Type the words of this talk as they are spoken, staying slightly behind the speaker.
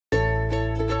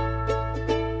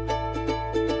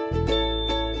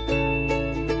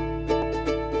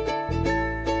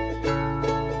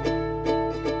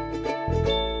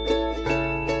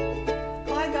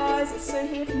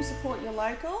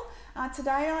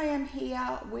Today I am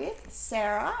here with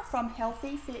Sarah from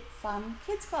Healthy Fit Fun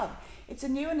Kids Club. It's a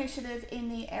new initiative in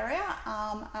the area.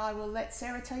 I will let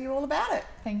Sarah tell you all about it.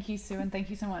 Thank you, Sue, and thank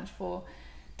you so much for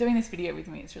doing this video with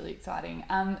me. It's really exciting.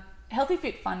 Healthy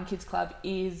Fit Fun Kids Club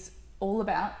is all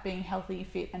about being healthy,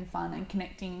 fit and fun and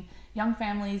connecting young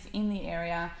families in the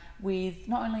area with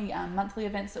not only monthly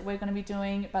events that we're going to be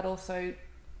doing, but also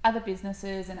other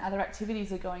businesses and other activities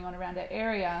that are going on around our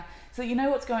area, so that you know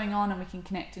what's going on and we can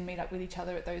connect and meet up with each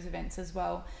other at those events as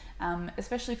well.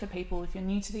 Especially for people, if you're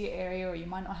new to the area or you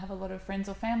might not have a lot of friends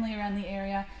or family around the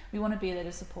area, we want to be there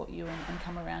to support you and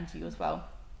come around to you as well.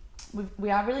 We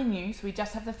are really new, so we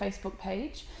just have the Facebook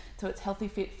page, so it's Healthy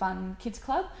Fit Fun Kids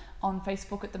Club on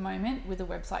Facebook at the moment, with a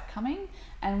website coming,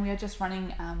 and we are just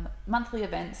running monthly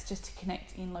events just to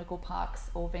connect in local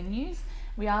parks or venues.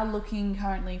 We are looking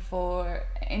currently for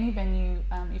any venue,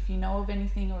 if you know of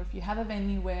anything or if you have a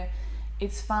venue where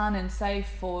it's fun and safe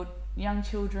for young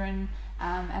children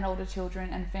and older children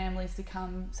and families to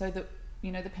come, so that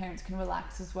the parents can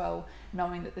relax as well,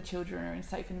 knowing that the children are in a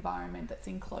safe environment that's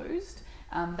enclosed.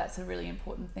 That's a really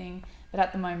important thing. But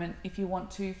at the moment, if you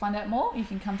want to find out more, you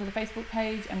can come to the Facebook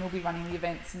page and we'll be running the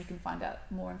events and you can find out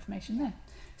more information there.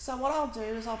 So what I'll do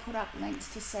is I'll put up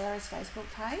links to Sarah's Facebook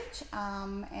page,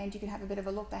 and you can have a bit of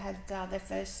a look. They had their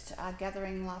first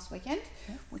gathering last weekend,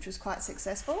 yes, which was quite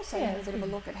successful. So you have a bit of a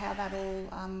look at how that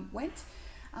all went.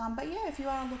 But yeah, if you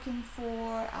are looking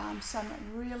for some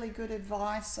really good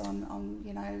advice on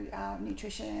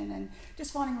nutrition and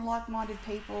just finding like-minded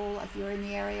people, if you're in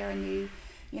the area and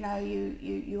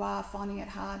you are finding it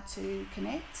hard to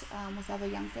connect with other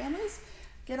young families,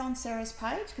 get on Sarah's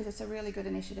page because it's a really good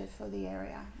initiative for the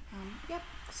area.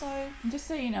 So and just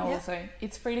so you know, also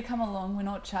it's free to come along. We're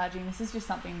not charging. This is just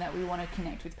something that we want to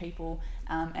connect with people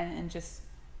and just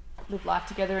live life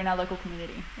together in our local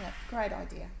community. Yeah, great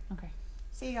idea. Okay.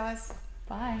 See you guys.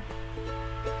 Bye.